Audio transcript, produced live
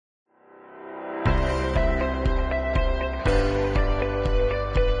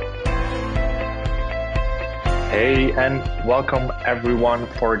Hey, and welcome everyone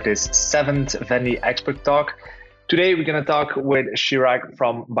for this seventh Vendy Expert Talk. Today, we're going to talk with Chirag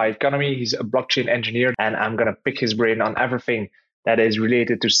from Bioconomy. He's a blockchain engineer, and I'm going to pick his brain on everything that is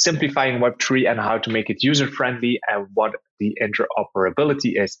related to simplifying Web3 and how to make it user-friendly and what the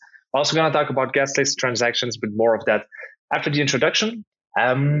interoperability is. We're also going to talk about guest list transactions, but more of that after the introduction.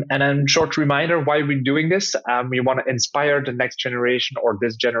 And a short reminder why we're doing this. We want to inspire the next generation or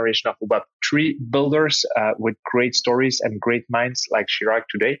this generation of Web3 builders with great stories and great minds like Chirag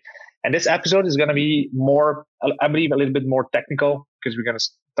today. And this episode is going to be more, I believe, a little bit more technical because we're going to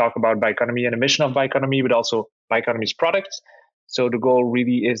talk about Bioconomy and the mission of Bioconomy, but also Bioconomy's products. So the goal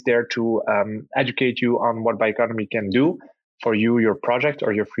really is there to educate you on what Bioconomy can do for you, your project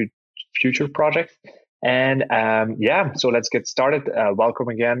or your future project. And so let's get started. Welcome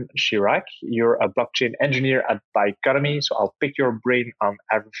again, Chirag. You're a blockchain engineer at Bioconomy, so I'll pick your brain on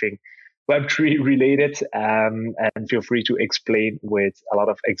everything Web3 related, and feel free to explain with a lot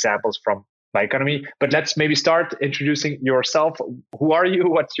of examples from Bioconomy. But let's maybe start introducing yourself. Who are you?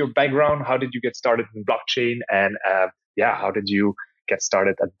 What's your background? How did you get started in blockchain? And how did you get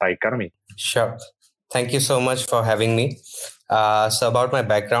started at Bioconomy? Sure. Thank you so much for having me. So about my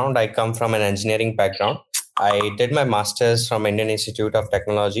background, I come from an engineering background. I did my master's from Indian Institute of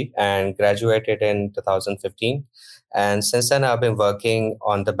Technology and graduated in 2015. And since then, I've been working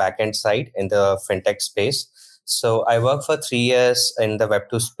on the backend side in the fintech space. So I worked for 3 years in the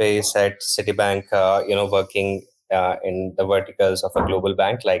Web2 space at Citibank, working in the verticals of a global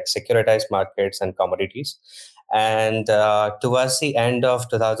bank like securitized markets and commodities. And towards the end of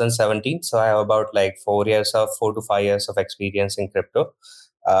 2017, so I have about 4 to 5 years of experience in crypto.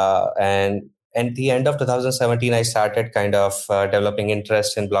 And at the end of 2017, I started kind of developing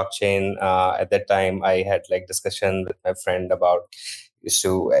interest in blockchain. At that time, I had discussion with my friend about used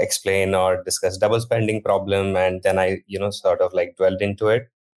to explain or discuss double spending problem. And then I, sort of dwelled into it.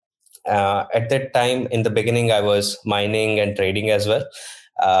 At that time, in the beginning, I was mining and trading as well.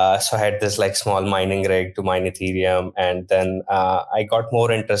 So I had this small mining rig to mine Ethereum. And then I got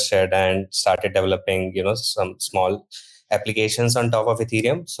more interested and started developing, some small applications on top of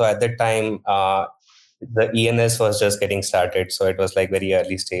Ethereum. So at that time, the ENS was just getting started. So it was very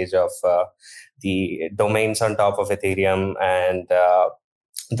early stage of the domains on top of Ethereum. And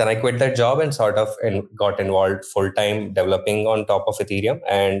then I quit that job and sort of got involved full-time developing on top of Ethereum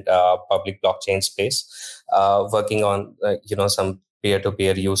and public blockchain space, working on, some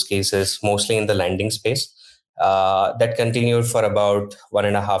peer-to-peer use cases, mostly in the lending space. That continued for about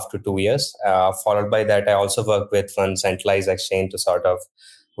 1.5 to 2 years. Followed by that, I also worked with one centralized exchange to sort of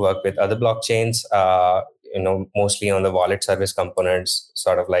work with other blockchains, mostly on the wallet service components,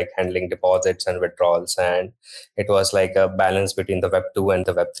 sort of handling deposits and withdrawals. And it was a balance between the Web 2 and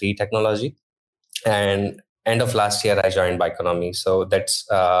the Web 3 technology. And end of last year, I joined Bioconomy. So that's,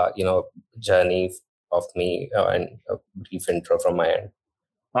 journey of me and a brief intro from my end.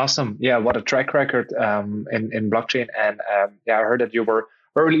 Awesome. Yeah, what a track record in blockchain. And I heard that you were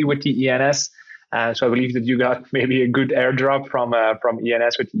early with the ENS. So I believe that you got maybe a good airdrop from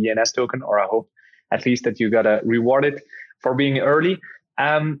ENS with the ENS token, or I hope at least that you got rewarded for being early.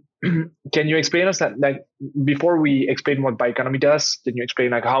 Can you explain us that, before we explain what Bioconomy does, can you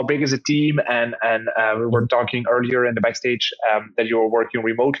explain how big is the team? And we were talking earlier in the backstage that you were working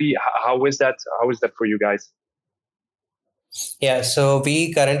remotely. How is that? How is that for you guys? Yeah, so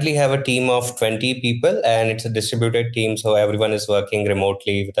we currently have a team of 20 people and it's a distributed team. So everyone is working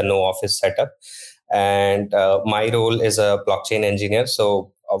remotely with a no office setup. And my role is a blockchain engineer.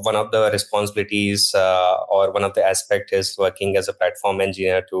 So one of the responsibilities or one of the aspects is working as a platform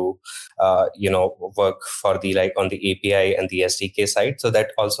engineer to, work for the on the API and the SDK side. So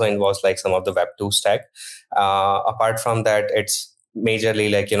that also involves some of the Web2 stack. Apart from that, it's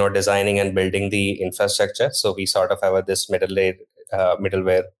majorly designing and building the infrastructure. So we sort of have this middleware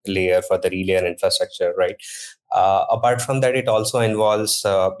layer for the relay and infrastructure, right? Apart from that, it also involves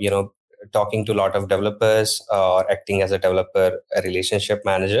talking to a lot of developers or acting as a developer, a relationship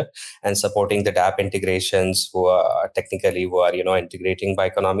manager, and supporting the dApp integrations who are integrating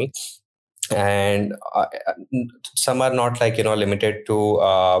Bioconomy. And some are not limited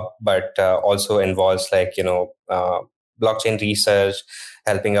to, but also involves blockchain research,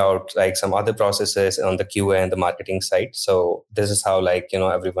 helping out some other processes on the QA and the marketing side. So this is how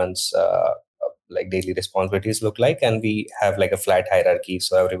everyone's daily responsibilities look like, and we have a flat hierarchy.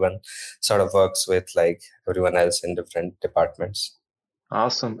 So everyone sort of works with everyone else in different departments.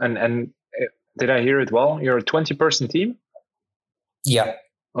 Awesome. And did I hear it well? You're a 20-person team? Yeah.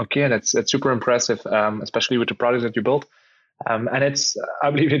 Okay, that's super impressive, especially with the product that you built. And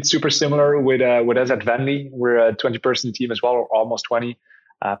I believe it's super similar with us at Venly. We're a 20-person team as well, or almost 20.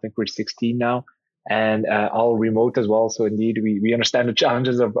 I think we're 16 now, and all remote as well. So indeed, we understand the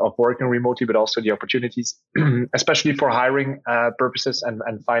challenges of working remotely, but also the opportunities, especially for hiring purposes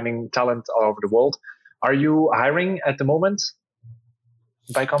and finding talent all over the world. Are you hiring at the moment,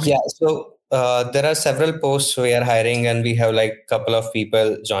 Bikonomy? Yeah, so there are several posts we are hiring, and we have like a couple of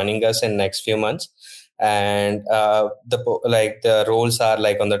people joining us in next few months. And the roles are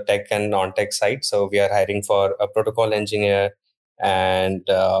like on the tech and non-tech side. So we are hiring for a protocol engineer, and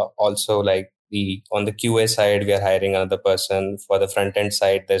also like the on the QA side, we are hiring another person. For the front end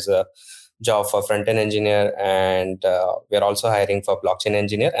side, there's a job for front end engineer, and we are also hiring for blockchain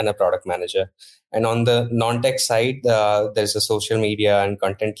engineer and a product manager. And on the non-tech side, there's a social media and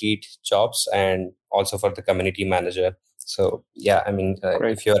content lead jobs, and also for the community manager. So yeah, I mean,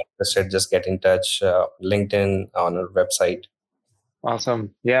 if you're interested, just get in touch. LinkedIn, on our website.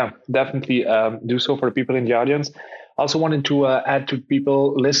 Awesome. Yeah, definitely do so for the people in the audience. Also wanted to add to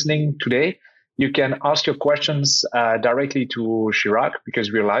people listening today, you can ask your questions directly to Chirag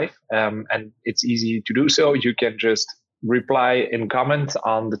because we're live, and it's easy to do so. You can just reply in comment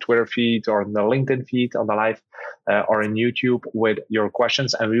on the Twitter feed or on the LinkedIn feed on the live or in YouTube with your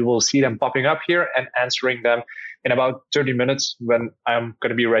questions, and we will see them popping up here and answering them in about 30 minutes when I'm going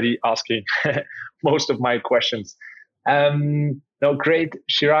to be ready asking most of my questions. No, great.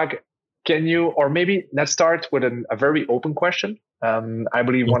 Chirag, can you, or maybe let's start with a very open question. I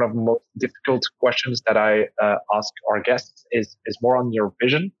believe one of the most difficult questions that I ask our guests is more on your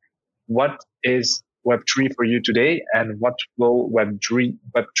vision. What is Web3 for you today, and what will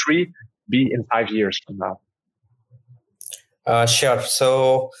Web3 be in 5 years from now? Sure.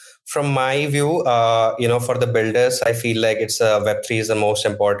 So from my view, for the builders, I feel like Web3 is the most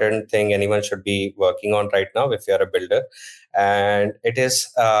important thing anyone should be working on right now if you're a builder. And it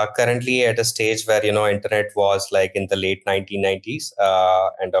is currently at a stage where, internet was like in the late 1990s,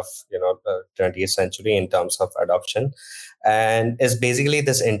 end of, the 20th century in terms of adoption. And it's basically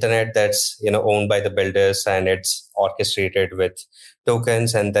this internet that's, owned by the builders, and it's orchestrated with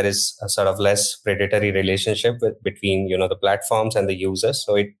tokens, and there is a sort of less predatory relationship between the platforms and the users.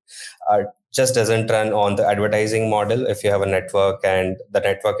 So it just doesn't run on the advertising model if you have a network, and the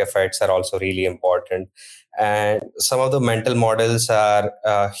network effects are also really important. And some of the mental models are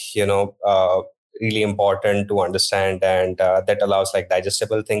really important to understand, and that allows like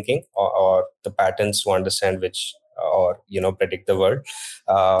digestible thinking or the patterns to understand which or predict the world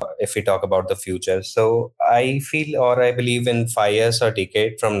if we talk about the future. So I feel, or I believe, in 5 years or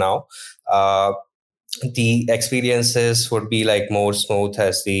decade from now, the experiences would be like more smooth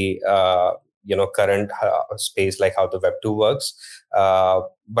as the current space, like how the Web2 works,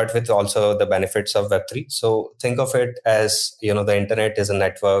 but with also the benefits of Web3. So think of it as the internet is a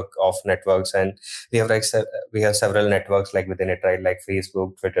network of networks, and we have several networks like within it, right? Like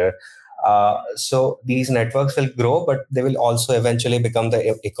Facebook, Twitter. So these networks will grow, but they will also eventually become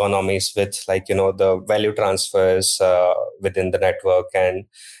the economies with like the value transfers within the network, and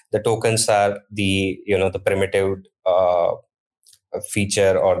the tokens are the the primitive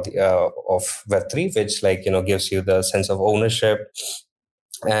feature or the of Web3, which like gives you the sense of ownership.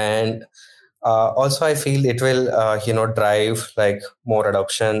 And also I feel it will drive like more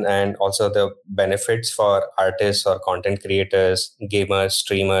adoption, and also the benefits for artists or content creators, gamers,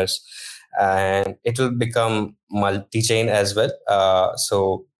 streamers, and it will become multi-chain as well.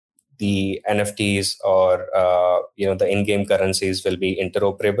 So the NFTs or the in-game currencies will be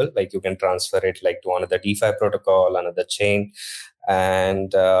interoperable, like you can transfer it like to another DeFi protocol, another chain.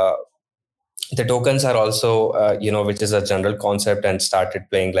 And the tokens are also which is a general concept and started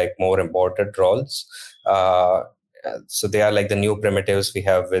playing like more important roles. So they are like the new primitives we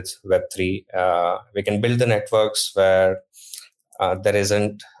have with Web3. We can build the networks where there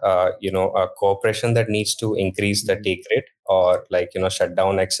isn't a cooperation that needs to increase the take rate or like shut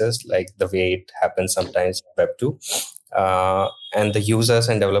down access like the way it happens sometimes in Web2. And the users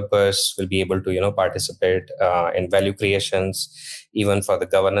and developers will be able to participate in value creations, even for the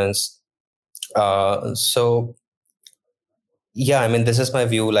governance. So yeah, I mean, this is my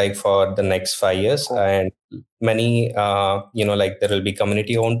view like for the next 5 years. Cool. And many like there will be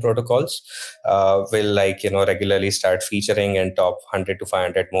community owned protocols will like regularly start featuring in top 100 to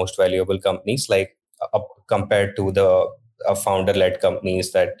 500 most valuable companies, like compared to the founder led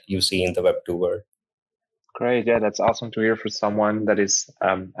companies that you see in the Web2 world. Great. Yeah, that's awesome to hear for someone that is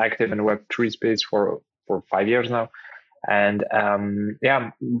active in the Web3 space for 5 years now. And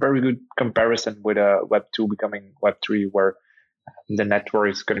very good comparison with Web2 becoming Web3, where the network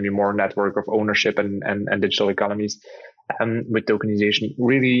is going to be more network of ownership and digital economies. with tokenization.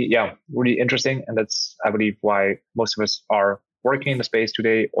 Really, yeah, really interesting. And that's, I believe, why most of us are working in the space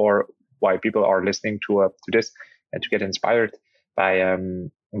today, or why people are listening to this and to get inspired by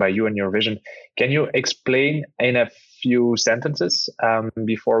you and your vision. Can you explain in a few sentences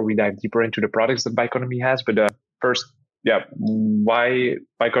before we dive deeper into the products that Bioconomy has? But first, yeah, why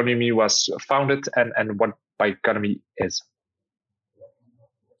Bioconomy was founded and what Bioconomy is.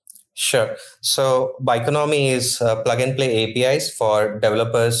 Sure. So Bioconomy is plug and play APIs for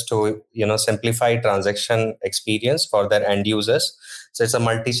developers to simplify transaction experience for their end users. So it's a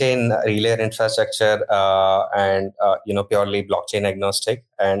multi-chain relay infrastructure and purely blockchain agnostic,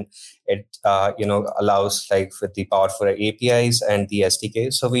 and it allows like with the powerful APIs and the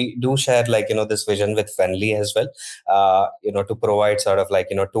SDK. So we do share this vision with Venly as well, to provide sort of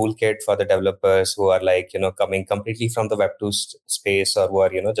toolkit for the developers who are coming completely from the Web2 space, or who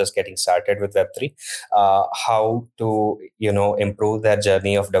are just getting started with Web3, how to improve their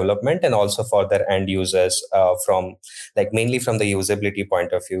journey of development, and also for their end users from mainly from the usability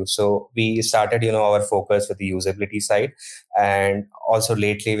point of view. So we started our focus with the usability side, and also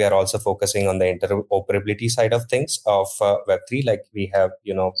lately we are also focusing on the interoperability side of things of Web3. Like we have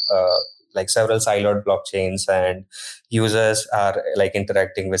several siloed blockchains, and users are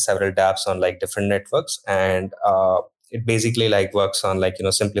interacting with several dApps on different networks, and it basically works on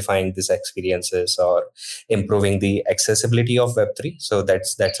simplifying these experiences or improving the accessibility of Web3. So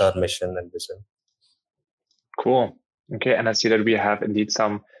that's our mission and vision. Cool. Okay, and I see that we have indeed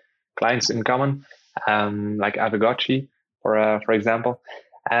some clients in common, like Aavegotchi, for example.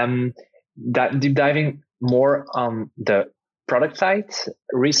 That deep diving more on the product side,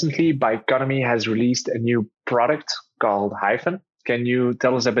 recently Bioconomy has released a new product called Hyphen. Can you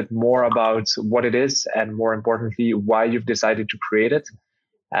tell us a bit more about what it is, and more importantly, why you've decided to create it,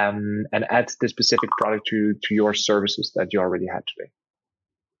 and add the specific product to your services that you already had today?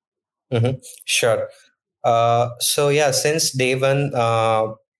 Mm-hmm. Sure. So yeah, since day one,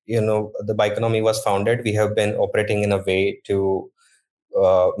 the Bioconomy was founded, we have been operating in a way to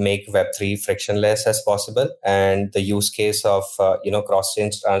make Web3 frictionless as possible. And the use case of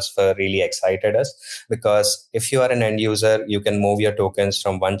cross-chain transfer really excited us, because if you are an end user, you can move your tokens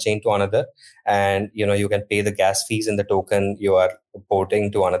from one chain to another, and you can pay the gas fees in the token you are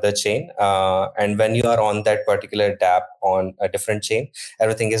porting to another chain. And when you are on that particular dApp on a different chain,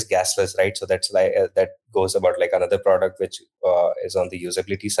 everything is gasless, right? So that's that goes about another product which is on the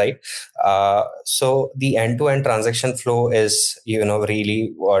usability side. So the end-to-end transaction flow is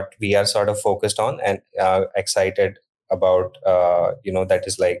really what we are sort of focused on and excited about. That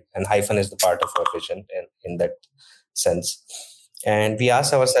is and Hyphen is the part of our vision in that sense. And we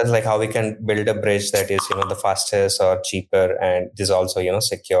asked ourselves how we can build a bridge that is the fastest or cheaper, and is also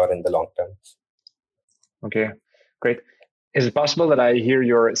secure in the long term. Okay, great. Is it possible that I hear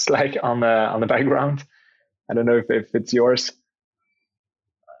your Slack on the background? I don't know if it's yours.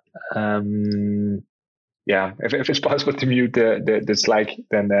 Yeah, if it's possible to mute the Slack,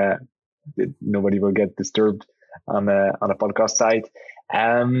 then nobody will get disturbed on the podcast side.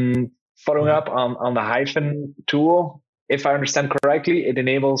 Following up on the Hyphen tool, if I understand correctly, it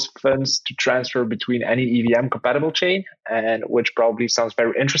enables funds to transfer between any EVM compatible chain, and which probably sounds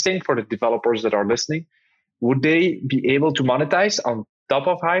very interesting for the developers that are listening. Would they be able to monetize on top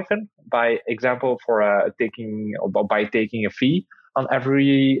of Hyphen, by example, for taking a fee on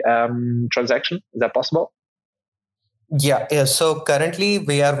every transaction? Is that possible? Yeah. So currently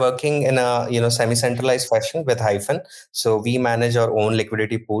we are working in a semi-centralized fashion with Hyphen. So we manage our own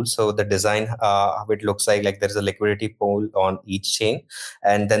liquidity pool. So the design, how it looks like there's a liquidity pool on each chain,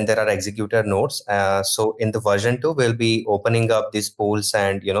 and then there are executor nodes. So in the version 2, we'll be opening up these pools,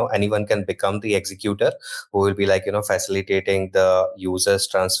 and anyone can become the executor, who will be facilitating the users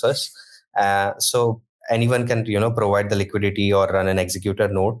transfers. So anyone can provide the liquidity or run an executor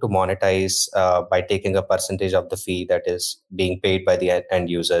node to monetize by taking a percentage of the fee that is being paid by the end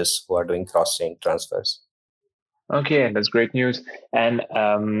users who are doing cross-chain transfers. Okay, that's great news. And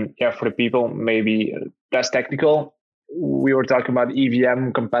for the people maybe less technical, we were talking about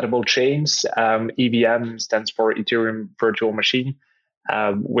EVM compatible chains. EVM stands for Ethereum Virtual Machine.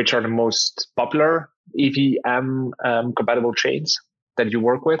 Which are the most popular EVM compatible chains that you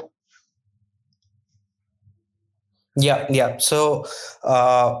work with? Yeah. So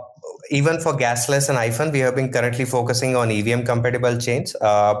even for Gasless and Hyphen, we have been currently focusing on EVM compatible chains,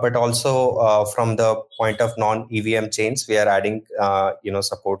 but also from the point of non-EVM chains, we are adding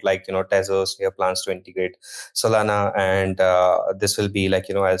support Tezos. We have plans to integrate Solana, and this will be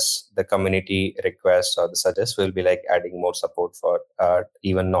as the community requests or the suggest, we'll be adding more support for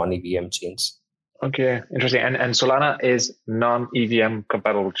even non-EVM chains. Okay, interesting. And Solana is non-EVM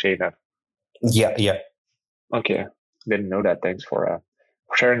compatible chain. Yeah, yeah. Okay, didn't know that. Thanks for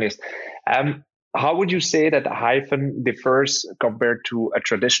sharing this. Um, how would you say that Hyphen differs compared to a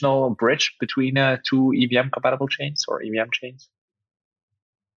traditional bridge between two EVM compatible chains or EVM chains?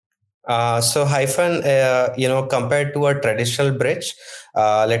 So Hyphen, compared to a traditional bridge,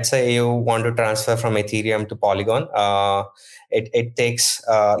 let's say you want to transfer from Ethereum to Polygon, it takes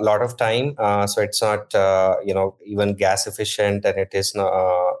a lot of time. So it's not, even gas efficient, and it is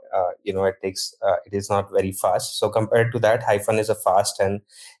not, it is not very fast. So compared to that, Hyphen is a fast and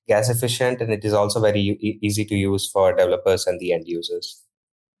gas efficient, and it is also very easy to use for developers and the end users.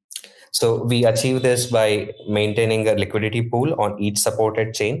 So we achieve this by maintaining a liquidity pool on each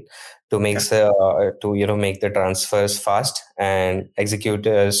supported chain to make the transfers fast, and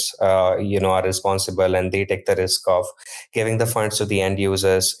executors are responsible, and they take the risk of giving the funds to the end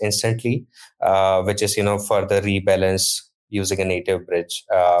users instantly, which is further rebalance using a native bridge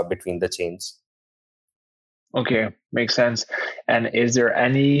between the chains. Okay, makes sense. And is there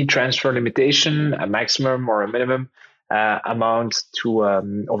any transfer limitation, a maximum or a minimum amount to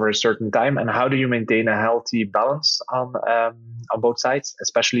over a certain time? And how do you maintain a healthy balance on both sides,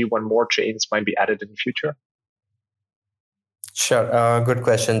 especially when more chains might be added in the future? Sure. Good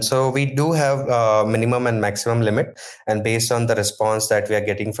question. So we do have minimum and maximum limit, and based on the response that we are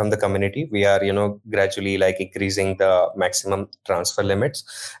getting from the community, we are, gradually like increasing the maximum transfer limits.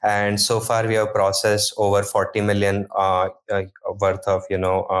 And so far, we have processed over 40 million worth of,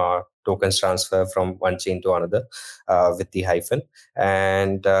 tokens transfer from one chain to another with the Hyphen.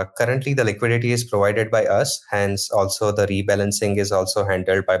 And currently, the liquidity is provided by us. Hence, also the rebalancing is also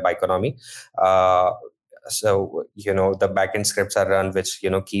handled by Byconomy. So the backend scripts are run, which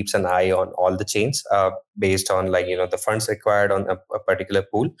keeps an eye on all the chains based on the funds required on a particular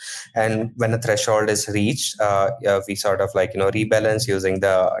pool. And when a threshold is reached, we sort of rebalance using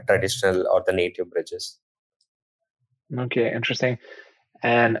the traditional or the native bridges. Okay, interesting.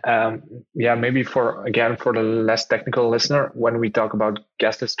 And maybe for the less technical listener, when we talk about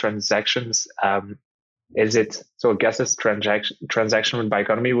gasless transactions, is it so? A gasless transaction with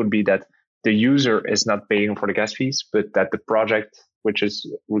Byconomy would be that the user is not paying for the gas fees, but that the project which is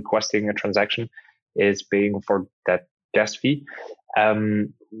requesting a transaction is paying for that gas fee. The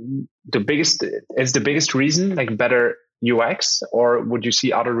biggest reason like better UX, or would you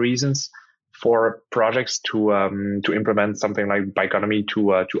see other reasons for projects to implement something like Byconomy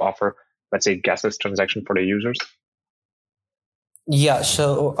to offer, let's say, gasless transaction for the users? Yeah,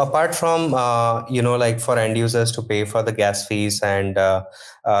 so apart from for end users to pay for the gas fees and the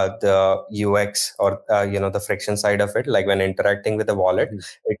UX or the friction side of it, like when interacting with the wallet,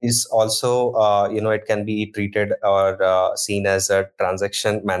 it is also it can be treated or seen as a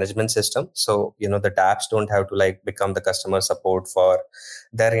transaction management system. So the dApps don't have to become the customer support for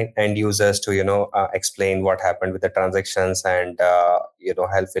their end users to explain what happened with the transactions and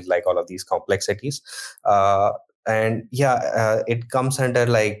help with all of these complexities. And it comes under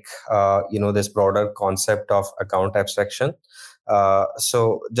this broader concept of account abstraction.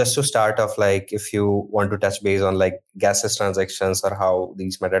 So just to start off, if you want to touch base on gases transactions or how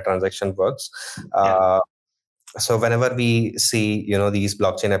these meta transaction works, so whenever we see these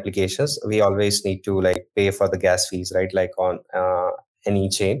blockchain applications, we always need to pay for the gas fees, right? On any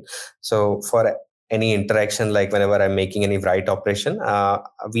chain. So for any interaction, whenever I'm making any write operation,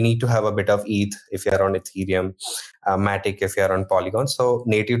 we need to have a bit of ETH if you're on Ethereum, Matic if you're on Polygon. So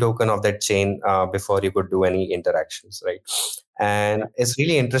native token of that chain before you could do any interactions, right? And it's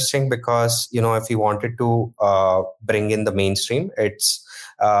really interesting because if you wanted to bring in the mainstream, it's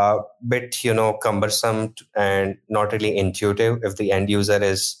a bit cumbersome and not really intuitive if the end user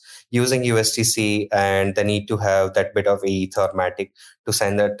is using USDC and they need to have that bit of ETH or Matic to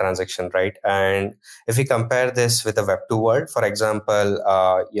send that transaction, right? And if we compare this with the Web2 world, for example,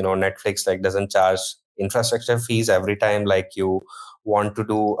 Netflix doesn't charge infrastructure fees every time you want to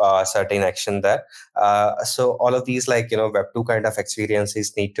do a certain action there. So all of these Web2 kind of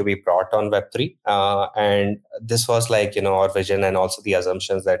experiences need to be brought on Web3. And this was our vision, and also the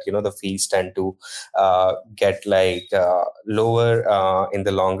assumptions that the fees tend to get lower in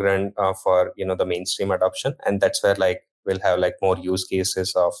the long run for the mainstream adoption. And that's where we'll have more use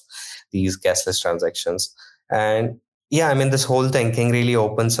cases of these gasless transactions. And this whole thinking really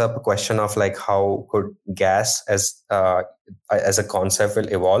opens up a question of how could gas as a concept will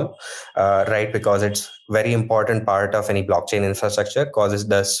evolve, right? Because it's very important part of any blockchain infrastructure, because it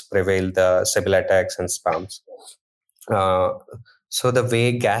does prevail the Sybil attacks and spams. So the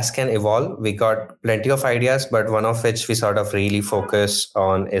way gas can evolve, we got plenty of ideas, but one of which we sort of really focus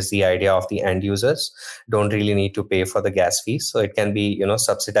on is the idea of the end users don't really need to pay for the gas fees. So it can be,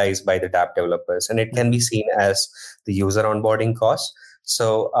 subsidized by the dApp developers, and it can be seen as the user onboarding cost.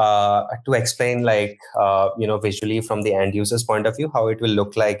 So to explain, visually from the end user's point of view, how it will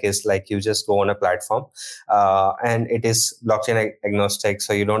look like is like you just go on a platform, and it is blockchain agnostic.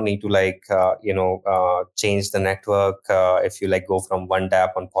 So you don't need to change the network if you go from one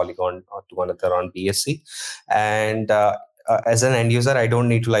dApp on Polygon or to another on BSC. And as an end user, I don't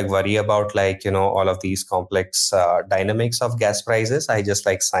need to worry about all of these complex dynamics of gas prices. I just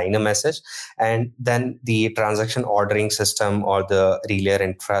sign a message, and then the transaction ordering system or the relay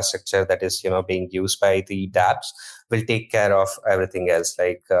infrastructure that is being used by the dApps will take care of everything else,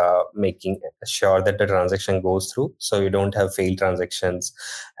 making sure that the transaction goes through, so you don't have failed transactions.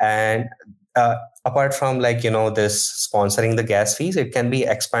 And apart from this sponsoring the gas fees, it can be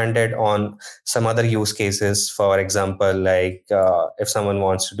expanded on some other use cases. For example, if someone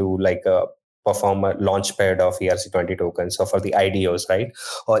wants to do perform a launch pad of ERC20 tokens, or for the IDOs, right,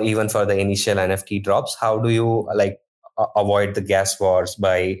 or even for the initial NFT drops, how do you avoid the gas wars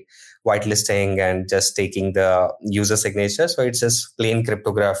by whitelisting and just taking the user signature? So it's just plain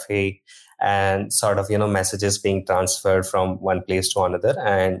cryptography and sort of messages being transferred from one place to another,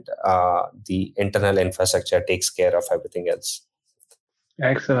 and the internal infrastructure takes care of everything else.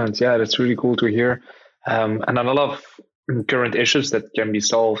 Excellent. Yeah, that's really cool to hear. And a lot of current issues that can be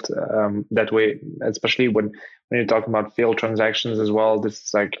solved that way, especially when you're talking about failed transactions as well.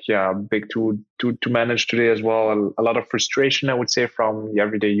 This is big to manage today as well. A lot of frustration, I would say, from the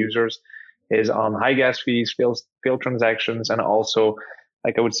everyday users is on high gas fees, failed transactions, and also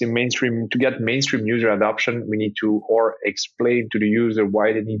I would say to get mainstream user adoption, we need to explain to the user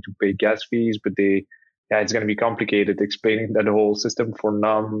why they need to pay gas fees, but it's going to be complicated explaining that whole system for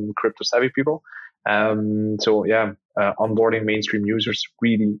non-crypto savvy people. Onboarding mainstream users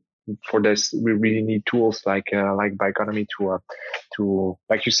really for this, we really need tools like Biconomy to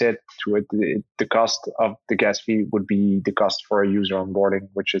like you said, the cost of the gas fee would be the cost for a user onboarding,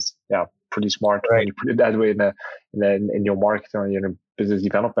 which is pretty smart when you put it that way in your marketing or your business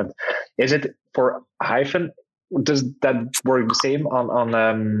development. Is it for Hyphen? Does that work the same on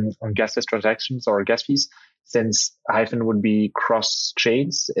gasless transactions or gas fees? Since Hyphen would be cross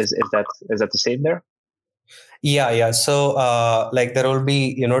chains, is that the same there? Yeah. So there will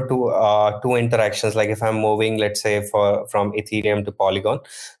be two interactions. Like if I'm moving, let's say from Ethereum to Polygon,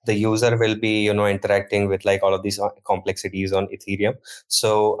 the user will be interacting with all of these complexities on Ethereum.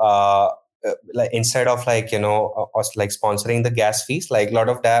 So instead of sponsoring the gas fees, a lot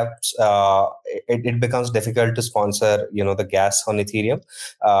of dApps, it becomes difficult to sponsor the gas on Ethereum,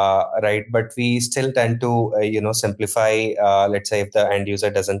 right? But we still tend to simplify. Let's say if the end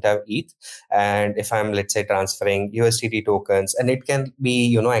user doesn't have ETH, and if I'm let's say transferring USDT tokens, and it can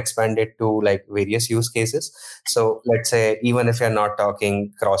be expanded to various use cases. So let's say even if you're not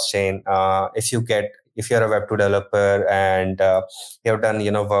talking cross chain, if you're a Web2 developer and you have done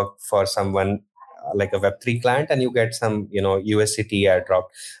work for someone like a Web3 client, and you get some USDT airdrop,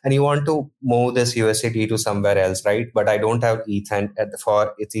 and you want to move this USDT to somewhere else, right? But I don't have ETH, and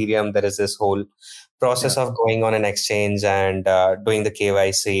for Ethereum there is this whole process of going on an exchange and doing the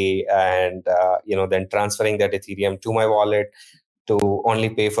KYC and then transferring that Ethereum to my wallet to only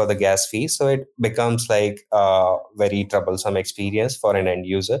pay for the gas fee. So it becomes a very troublesome experience for an end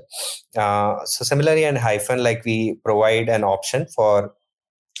user. So similarly in Hyphen, we provide an option for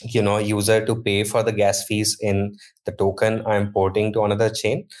user to pay for the gas fees in the token I'm porting to another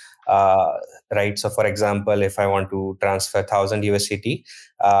chain. Right. So for example, if I want to transfer 1,000 USDT,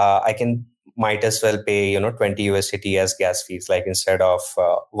 I might as well pay 20 USDT as gas fees, instead of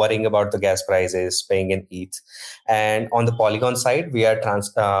worrying about the gas prices, paying in ETH. And on the Polygon side, we are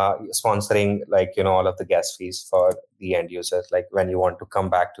sponsoring all of the gas fees for the end users, when you want to come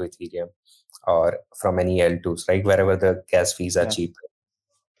back to Ethereum or from any L2s, right, wherever the gas fees are cheap.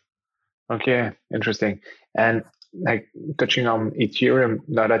 Okay, interesting. And touching on Ethereum,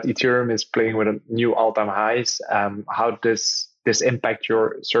 now that Ethereum is playing with a new all-time highs, how does this impact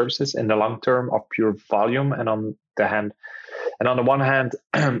your services in the long term of pure volume? And on the one hand,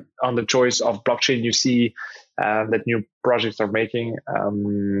 on the choice of blockchain, you see that new projects are making.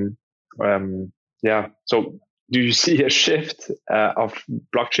 So do you see a shift of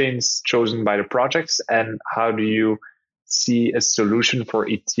blockchains chosen by the projects, and how do you see a solution for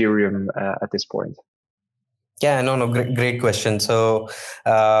Ethereum at this point? Yeah, no, great question. So,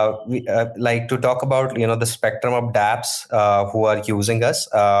 we like to talk about the spectrum of dApps who are using us,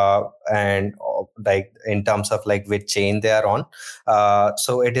 and like in terms of like which chain they are on.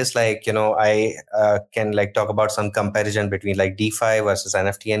 So it is like, I can like talk about some comparison between like DeFi versus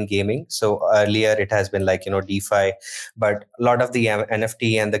NFT and gaming. So earlier it has been like, DeFi, but a lot of the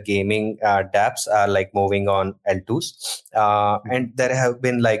NFT and the gaming dApps are like moving on L2s. And there have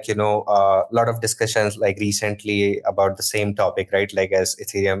been like, a lot of discussions like recently about the same topic, right? Like as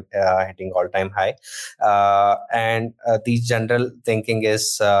Ethereum hitting all-time high. And the general thinking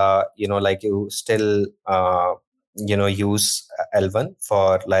is, like you still, use L1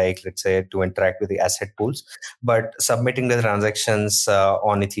 for like, let's say, to interact with the asset pools, but submitting the transactions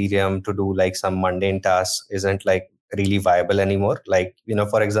on Ethereum to do like some mundane tasks isn't like really viable anymore. Like,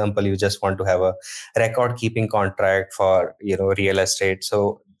 for example, you just want to have a record keeping contract for, real estate.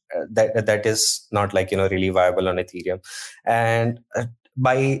 So that is not like, really viable on Ethereum. And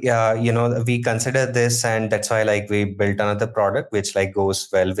by we consider this, and that's why like we built another product which like goes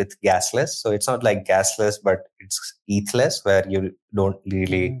well with gasless. So it's not like gasless, but it's ethless, where you don't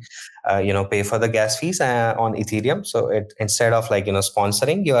really pay for the gas fees on Ethereum. So it, instead of like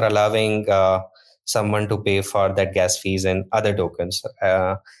sponsoring, you are allowing someone to pay for that gas fees and other tokens.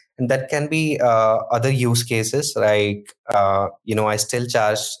 And that can be other use cases, like I still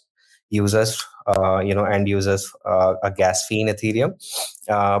charge users, end users, a gas fee in Ethereum,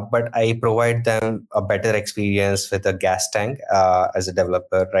 but I provide them a better experience with a gas tank as a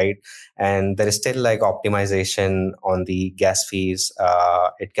developer, right? And there is still like optimization on the gas fees.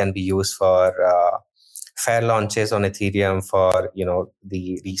 It can be used for fair launches on Ethereum for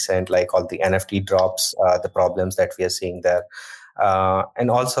the recent like all the NFT drops, the problems that we are seeing there.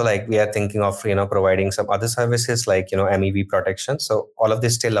 And also like we are thinking of providing some other services like MEV protection. So all of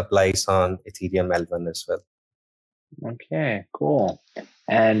this still applies on Ethereum L1 as well. Okay, cool.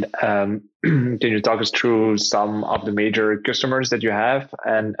 And can you talk us through some of the major customers that you have,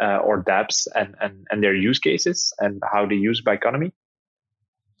 and or dApps, and their use cases and how they use Biconomy?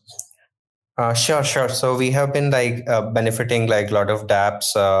 Sure. So we have been like benefiting like a lot of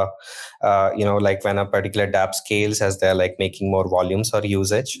dApps, like when a particular dApp scales, as they're like making more volumes or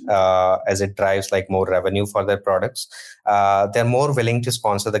usage, as it drives like more revenue for their products, they're more willing to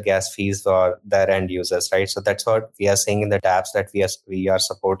sponsor the gas fees for their end users, right? So that's what we are seeing in the dApps that we are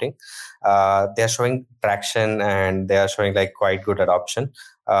supporting. They're showing traction, and they are showing like quite good adoption.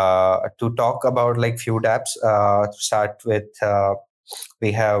 To talk about like few dApps, to start with,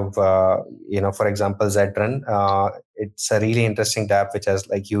 we have for example Zedrun. It's a really interesting dApp which has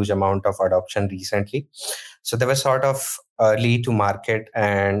like huge amount of adoption recently. So they were sort of early to market,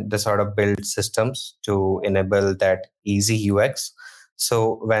 and they sort of build systems to enable that easy UX.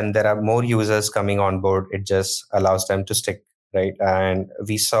 So when there are more users coming on board, it just allows them to stick, right? And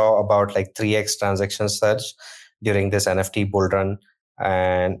we saw about like 3x transaction surge during this NFT bull run.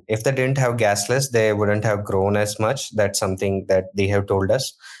 And if they didn't have gasless, they wouldn't have grown as much. That's something that they have told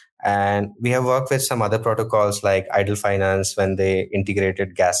us. And we have worked with some other protocols like Idle Finance. When they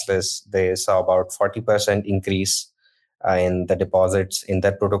integrated gasless, they saw about 40% increase in the deposits in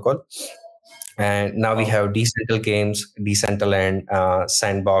that protocol. And now we have Decentral Games, Decentraland,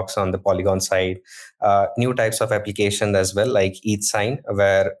 Sandbox on the Polygon side, new types of applications as well, like ETHSign,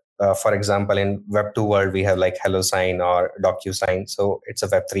 where for example, in Web2 world, we have like HelloSign or DocuSign. So it's a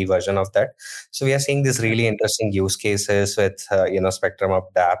Web3 version of that. So we are seeing these really interesting use cases with, spectrum of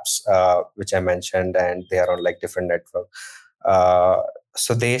dApps, which I mentioned, and they are on like different network.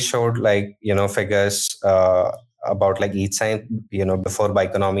 So they showed like, figures about like ETHSign, before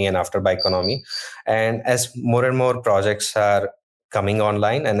Biconomy and after Biconomy. And as more and more projects are coming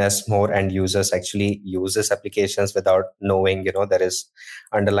online, and as more end users actually use these applications without knowing there is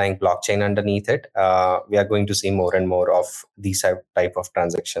underlying blockchain underneath it, we are going to see more and more of these type of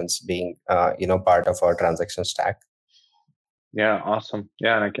transactions being part of our transaction stack. Yeah, awesome.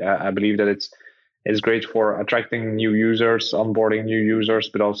 Yeah, like I believe that it's great for attracting new users, onboarding new users,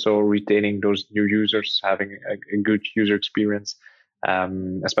 but also retaining those new users, having a good user experience,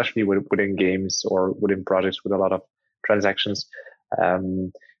 especially within games or within projects with a lot of transactions.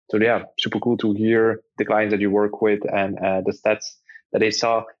 So yeah, super cool to hear the clients that you work with, and the stats that they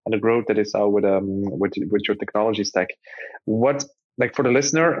saw and the growth that they saw with your technology stack. What, like for the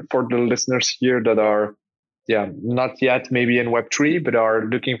listeners here that are not yet maybe in Web3, but are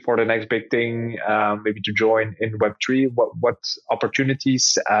looking for the next big thing, maybe to join in Web3, what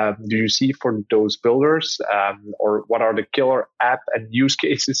opportunities do you see for those builders, or what are the killer app and use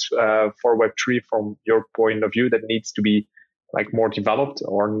cases for Web3 from your point of view that needs to be like more developed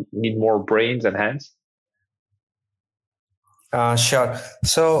or need more brains and hands? Sure.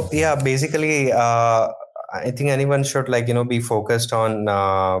 So yeah, basically, I think anyone should be focused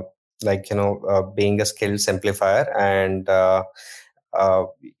on being a skill simplifier and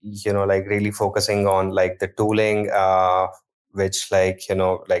like really focusing on like the tooling, which like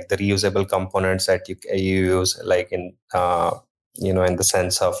the reusable components that you use, like in the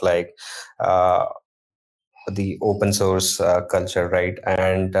sense of like the open source culture, right?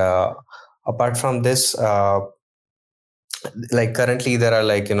 And apart from this, like currently there are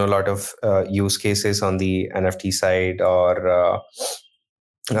like a lot of use cases on the NFT side, or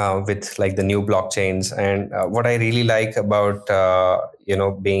with like the new blockchains. And what I really like about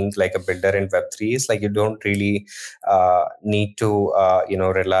being like a builder in Web3 is like you don't really need to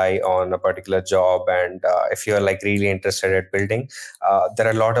rely on a particular job. And if you're like really interested at building, there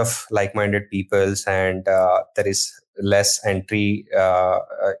are a lot of like-minded peoples, and there is less entry,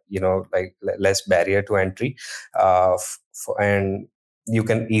 less barrier to entry, and you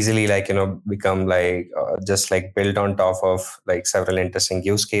can easily become like just like build on top of like several interesting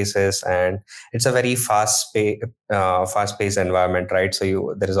use cases. And it's a very fast paced environment, right?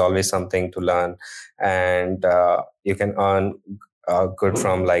 So there is always something to learn, and you can earn good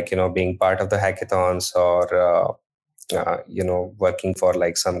from being part of the hackathons, or working for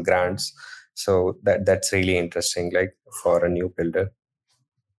like some grants. So that's really interesting, like for a new builder.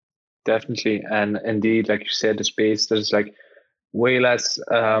 Definitely. And indeed, like you said, the space, there's like way less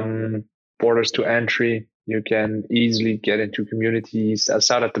borders to entry. You can easily get into communities. I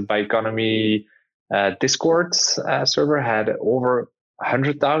saw that the Bioconomy Discord server had over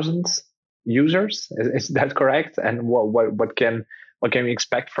 100,000 users. Is that correct? And what can we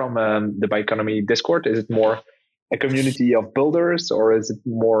expect from the Bioconomy Discord? Is it more a community of builders, or is it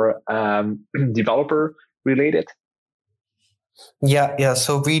more developer related? Yeah.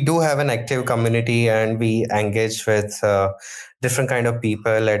 So we do have an active community, and we engage with different kind of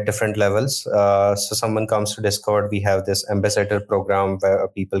people at different levels. So someone comes to Discord, we have this ambassador program where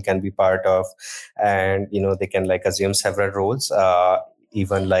people can be part of, and they can like assume several roles.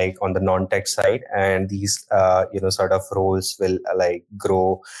 Even like on the non-tech side, and these sort of roles will like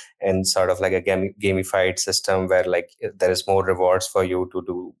grow in sort of like a gamified system where like there is more rewards for you to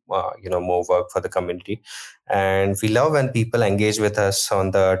do more work for the community. And we love when people engage with us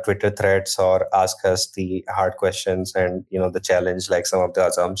on the Twitter threads, or ask us the hard questions, and the challenge like some of the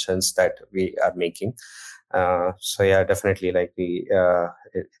assumptions that we are making. So yeah, definitely like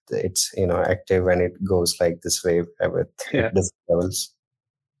it's active, and it goes like this way with different levels.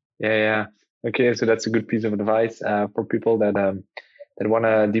 Yeah. Okay, so that's a good piece of advice for people that want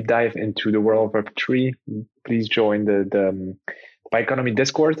to deep dive into the world of Web3. Please join the Bioconomy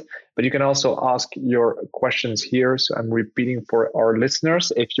Discord. But you can also ask your questions here. So I'm repeating for our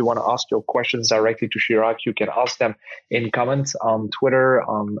listeners. If you want to ask your questions directly to Chirag, you can ask them in comments on Twitter,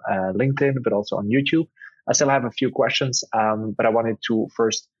 on LinkedIn, but also on YouTube. I still have a few questions, but I wanted to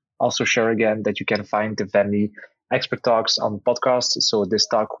first also share again that you can find the Venly Expert Talks on podcast. So this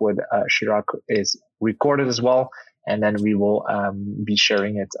talk with Chirag is recorded as well, and then we will be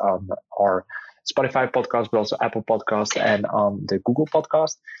sharing it on our Spotify podcast, but also Apple Podcast and on the Google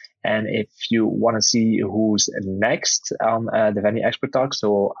Podcast. And if you want to see who's next on the Venly Expert Talk,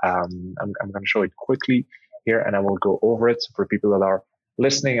 so I'm going to show it quickly here, and I will go over it. So for people that are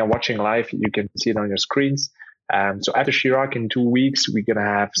listening and watching live, you can see it on your screens. So after Chirag, in 2 weeks, we're going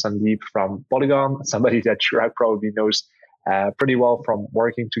to have Sandeep from Polygon, somebody that Chirag probably knows pretty well from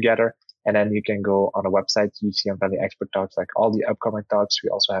working together. And then you can go on a website, you see on Venly Expert Talks, like all the upcoming talks. We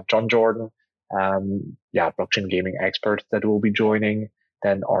also have John Jordan, blockchain gaming expert that will be joining.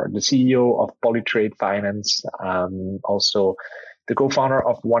 Then the CEO of Polytrade Finance, also the co-founder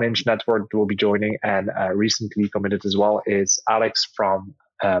of 1inch Network will be joining, and recently committed as well is Alex from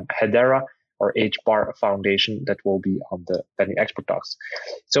Hedera, or HBAR Foundation, that will be on the Venly Expert Talks.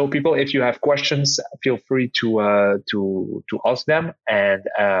 So people, if you have questions, feel free to ask them. And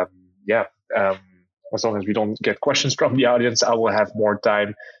as long as we don't get questions from the audience, I will have more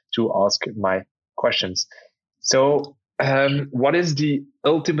time to ask my questions. So what is the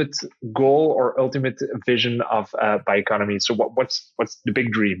ultimate goal or ultimate vision of Bioconomy? So what's the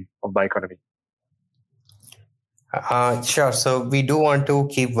big dream of Bioconomy? Sure. So we do want to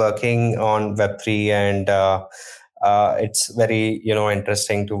keep working on Web3, and it's very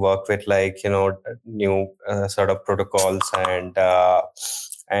interesting to work with like new sort of protocols,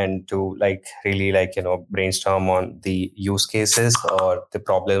 and to like really like brainstorm on the use cases or the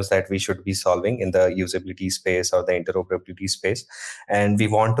problems that we should be solving in the usability space or the interoperability space. And we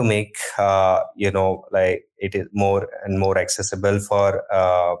want to make like it is more and more accessible for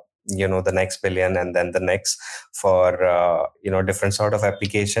the next billion, and then the next, for different sort of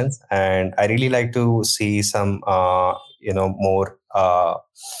applications. And I really like to see some more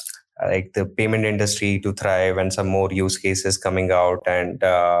like the payment industry to thrive and some more use cases coming out, and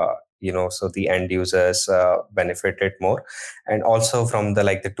so the end users benefited more. And also from the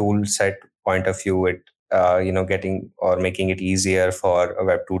like the tool set point of view, it getting or making it easier for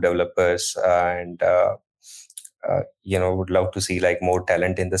Web2 developers, and would love to see like more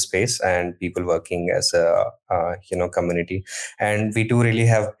talent in the space and people working as a community. And we do really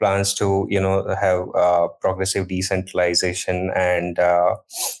have plans to have progressive decentralization, and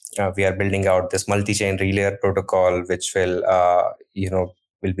we are building out this multi-chain relayer protocol, which will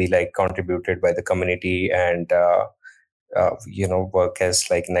be like contributed by the community, and work as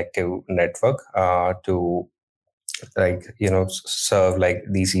like an active network to like serve like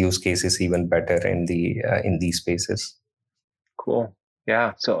these use cases even better in these spaces. Cool.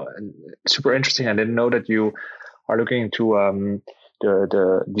 Yeah. So super interesting. I didn't know that you are looking into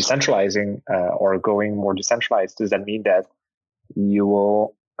the decentralizing or going more decentralized. Does that mean that you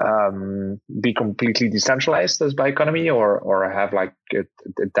will be completely decentralized as Bioeconomy, or have like a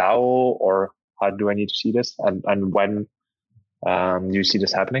DAO, or how do I need to see this, and when do you see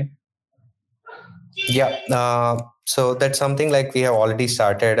this happening? Yeah, so that's something like we have already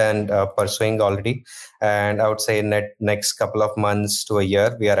started and pursuing already. And I would say next couple of months to a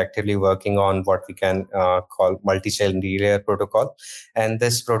year, we are actively working on what we can call multi-chain relayer protocol. And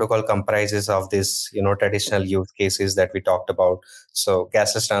this protocol comprises of this, traditional use cases that we talked about. So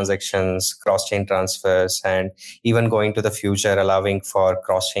gasless transactions, cross-chain transfers, and even going to the future, allowing for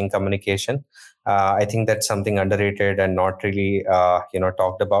cross-chain communication. I think that's something underrated and not really,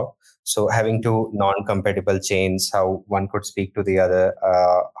 talked about. So having two non-compatible chains, how one could speak to the other,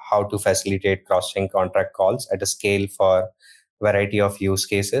 how to facilitate cross-chain contract calls at a scale for variety of use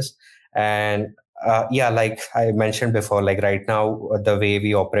cases. And like I mentioned before, like right now, the way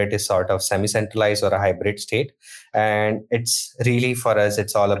we operate is sort of semi-centralized or a hybrid state. And it's really for us,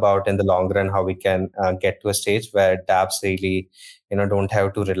 it's all about in the long run, how we can get to a stage where dApps really don't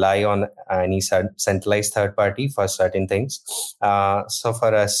have to rely on any centralized third party for certain things. So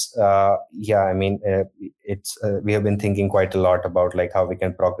for us, it's we have been thinking quite a lot about like how we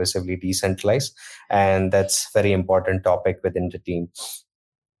can progressively decentralize, and that's very important topic within the team.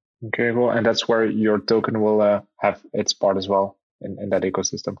 Okay, cool. And that's where your token will have its part as well in that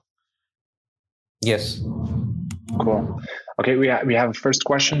ecosystem. Yes. Cool. Okay, we have a first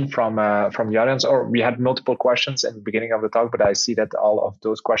question from the audience, or we had multiple questions in the beginning of the talk, but I see that all of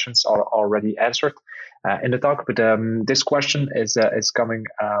those questions are already answered in the talk. But this question is coming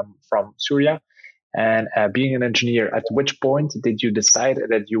from Surya, and being an engineer, at which point did you decide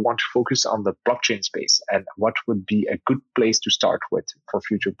that you want to focus on the blockchain space, and what would be a good place to start with for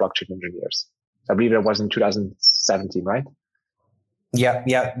future blockchain engineers? I believe it was in 2017, right?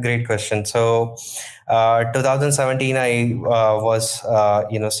 Yeah, great question. So, 2017, I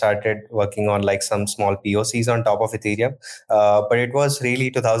started working on like some small POCs on top of Ethereum. But it was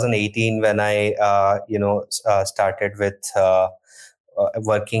really 2018 when I, started with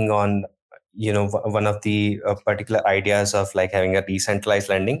working on, one of the particular ideas of like having a decentralized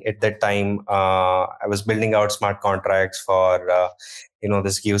lending. At that time, I was building out smart contracts for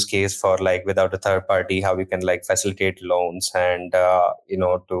this use case for like without a third party, how we can like facilitate loans, and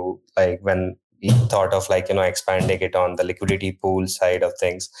to like when we thought of like expanding it on the liquidity pool side of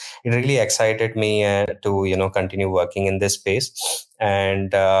things, it really excited me to continue working in this space.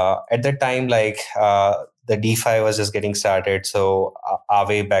 And at that time, like the DeFi was just getting started, so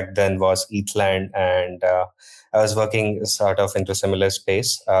Aave back then was ETHLand, and I was working sort of into similar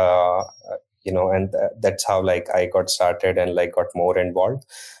space. And that's how like I got started and like got more involved.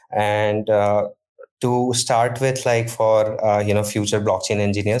 And to start with, like for future blockchain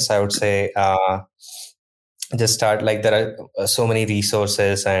engineers, I would say just start, like there are so many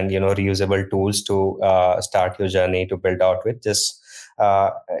resources and reusable tools to start your journey to build out with. Just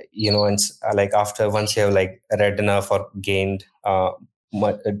and like after once you have like read enough or gained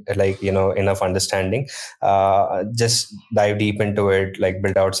enough understanding, just dive deep into it, like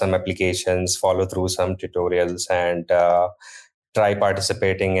build out some applications, follow through some tutorials, and try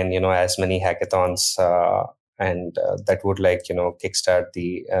participating in as many hackathons, and that would like kickstart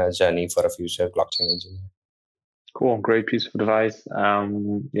the journey for a future blockchain engineer. Cool, great piece of advice.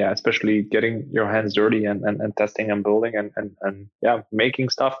 Especially getting your hands dirty and testing and building and making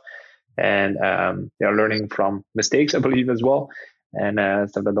stuff, and learning from mistakes, I believe, as well, and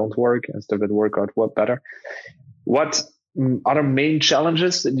stuff that don't work and stuff that work out better. What other main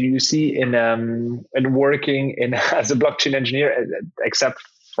challenges do you see in working in as a blockchain engineer, except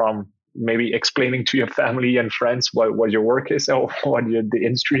from maybe explaining to your family and friends what your work is or what the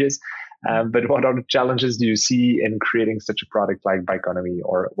industry is? But what other challenges do you see in creating such a product like Bioconomy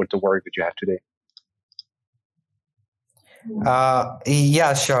or with the work that you have today?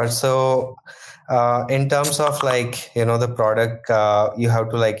 Yeah, sure. So, in terms of like, the product, you have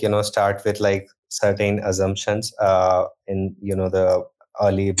to like, start with like certain assumptions in, the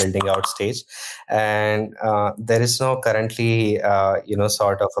early building out stage. And there is no currently,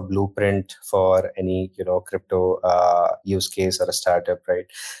 sort of a blueprint for any, crypto use case or a startup, right?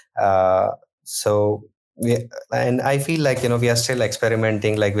 So, we, and I feel like, we are still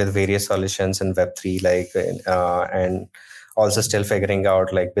experimenting like with various solutions in Web3, like, and also still figuring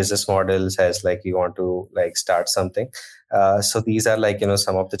out like business models as like you want to like start something. So these are like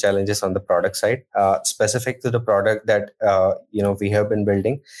some of the challenges on the product side. Specific to the product that we have been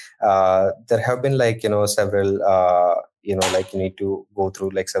building, there have been like several like you need to go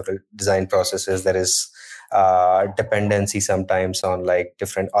through like several design processes. There is dependency sometimes on like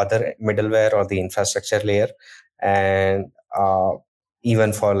different other middleware or the infrastructure layer, and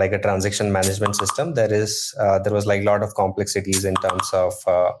even for like a transaction management system, there was like a lot of complexities in terms of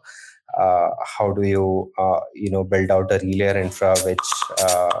how do you build out a relayer infra which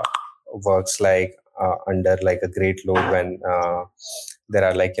works like under like a great load when there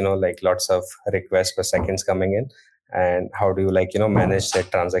are like like lots of requests per seconds coming in, and how do you like manage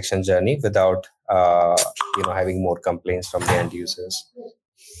that transaction journey without having more complaints from the end users.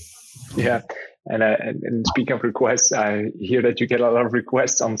 Yeah, and speaking of requests, I hear that you get a lot of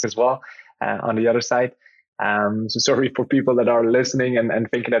requests on this as well on the other side. So sorry for people that are listening and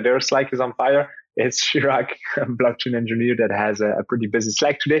thinking that their Slack is on fire. It's Chirag, a blockchain engineer that has a pretty busy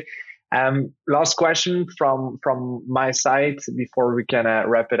Slack today. Last question from my side before we can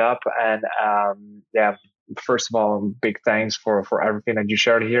wrap it up. And yeah, first of all, big thanks for everything that you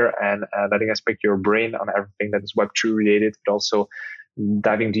shared here and letting us pick your brain on everything that is Web2 related, but also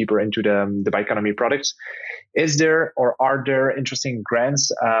diving deeper into the Bioconomy products. Is there or are there interesting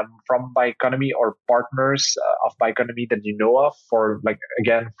grants from Bioconomy or partners of Bioconomy that you know of for like,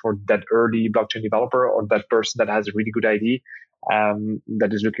 again, for that early blockchain developer or that person that has a really good idea that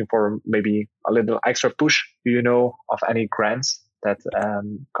is looking for maybe a little extra push? Do you know of any grants that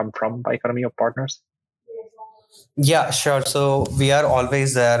come from Bioconomy or partners? Yeah, sure. So we are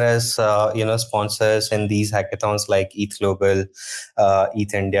always there as sponsors in these hackathons like ETH Global,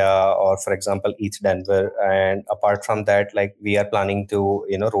 ETH India, or for example ETH Denver. And apart from that, like we are planning to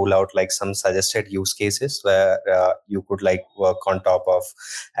roll out like some suggested use cases where you could like work on top of,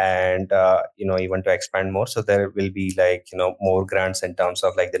 and even to expand more. So there will be like more grants in terms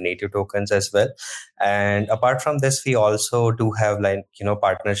of like the native tokens as well. And apart from this, we also do have like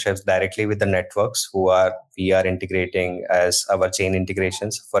partnerships directly with the networks we are integrating as our chain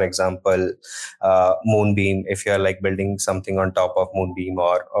integrations. For example, Moonbeam, if you're like building something on top of Moonbeam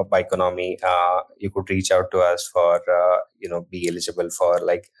or Bioconomy, you could reach out to us for be eligible for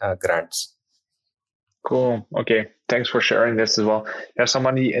like grants. Cool. Okay. Thanks for sharing this as well. There's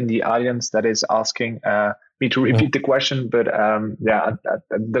somebody in the audience that is asking me to repeat the question, but yeah,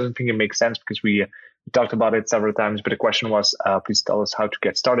 I doesn't think it makes sense because we talked about it several times. But the question was, please tell us how to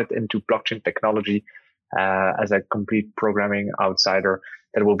get started into blockchain technology as a complete programming outsider.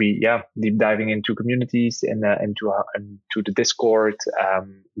 That will be deep diving into communities into the Discord,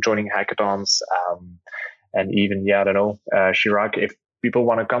 joining hackathons, and even I don't know, Chirag, if people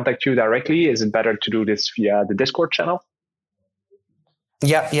want to contact you directly, is it better to do this via the Discord channel?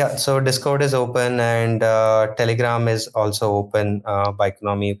 Yeah. So Discord is open and Telegram is also open.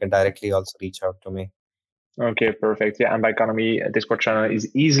 Bioconomy, you can directly also reach out to me. Okay, perfect. Yeah, and Bioconomy Discord channel is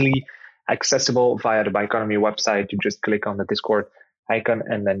easily accessible via the Bioconomy website. You just click on the Discord icon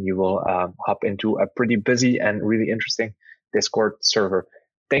and then you will hop into a pretty busy and really interesting Discord server.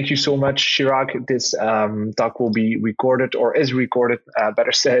 Thank you so much, Chirag. This talk will be recorded, or is recorded,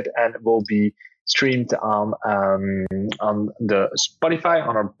 better said, and will be streamed on the Spotify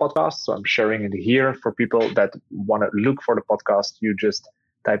on our podcast. So I'm sharing it here for people that want to look for the podcast. You just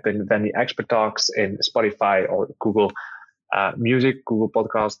type in Venly Expert Talks in Spotify or Google Music, Google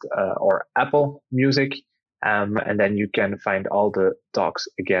Podcast, or Apple Music, and then you can find all the talks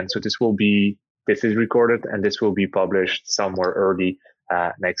again. So this is recorded and this will be published somewhere early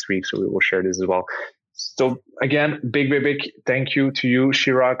next week. So we will share this as well. So again, big thank you to you,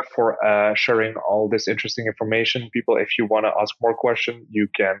 Chirag, for sharing all this interesting information. People, if you want to ask more questions, you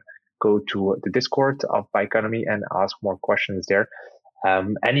can go to the Discord of Bioconomy and ask more questions there.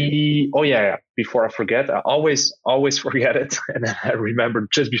 Before I forget, I always forget it, and then I remember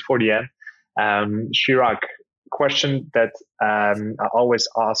just before the end. Chirag, question that I always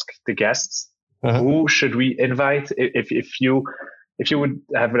ask the guests: Who should we invite if if you would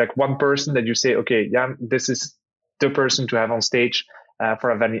have like one person that you say, okay, yeah, this is the person to have on stage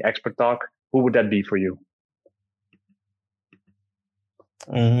for a Venly Expert Talk, who would that be for you?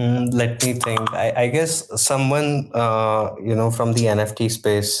 Let me think. I guess someone from the NFT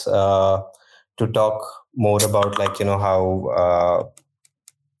space to talk more about how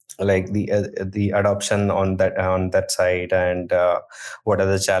the adoption on that side, and what are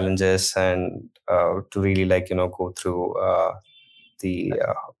the challenges, and to really go through the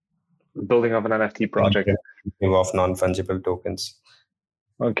building of an NFT project of non-fungible tokens.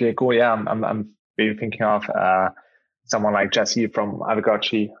 Okay, cool. Yeah, I'm maybe thinking of someone like Jesse from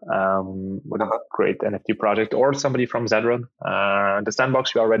Aavegotchi with a great NFT project, or somebody from Zedrun, the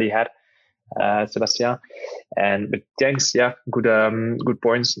sandbox we already had, Sebastian. But thanks, yeah, good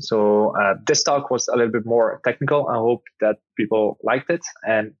points. So this talk was a little bit more technical. I hope that people liked it.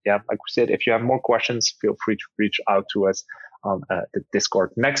 And yeah, like we said, if you have more questions, feel free to reach out to us on the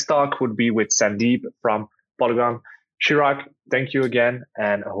Discord. Next talk would be with Sandeep from Polygon. Chirag, thank you again,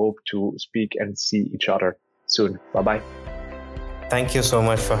 and I hope to speak and see each other soon. Bye-bye. Thank you so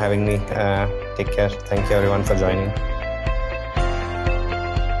much for having me. Take care. Thank you everyone for joining.